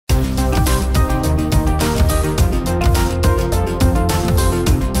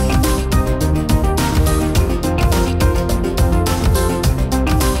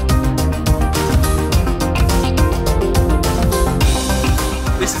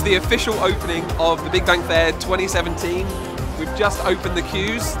is the official opening of the Big Bang Fair 2017. We've just opened the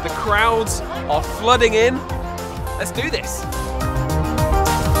queues. The crowds are flooding in. Let's do this.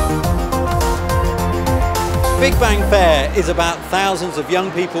 Big Bang Fair is about thousands of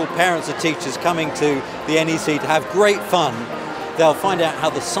young people, parents and teachers coming to the NEC to have great fun. They'll find out how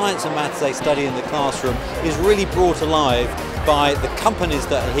the science and maths they study in the classroom is really brought alive by the companies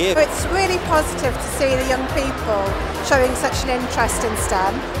that are here. It's really positive to see the young people showing such an interest in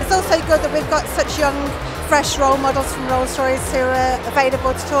STEM. It's also good that we've got such young, fresh role models from Rolls-Royce who are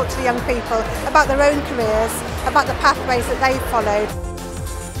available to talk to the young people about their own careers, about the pathways that they've followed.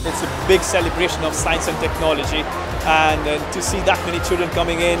 It's a big celebration of science and technology, and to see that many children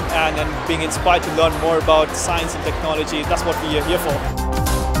coming in and being inspired to learn more about science and technology, that's what we are here for.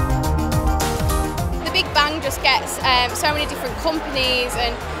 The Big Bang just gets so many different companies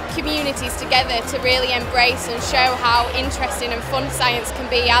and communities together to really embrace and show how interesting and fun science can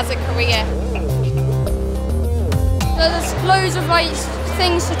be as a career. There's loads of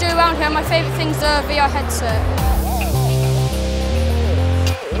things to do around here. My favourite thing's the VR headset.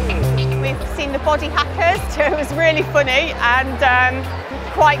 We've seen the body hackers, it was really funny and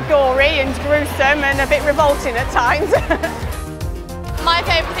quite gory and gruesome and a bit revolting at times. My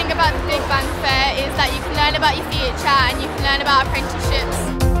favourite thing about the Big Bang Fair is that you can learn about your future and you can learn about apprenticeships.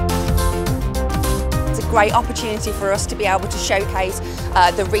 It's a great opportunity for us to be able to showcase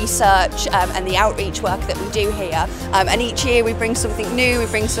the research and the outreach work that we do here. And each year we bring something new, we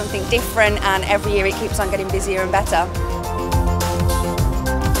bring something different, and every year it keeps on getting busier and better.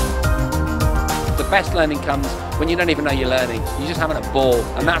 The best learning comes when you don't even know you're learning. You're just having a ball,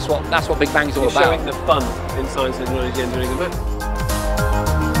 and that's what Big Bang is all about. Showing the fun in science and technology and doing the maths.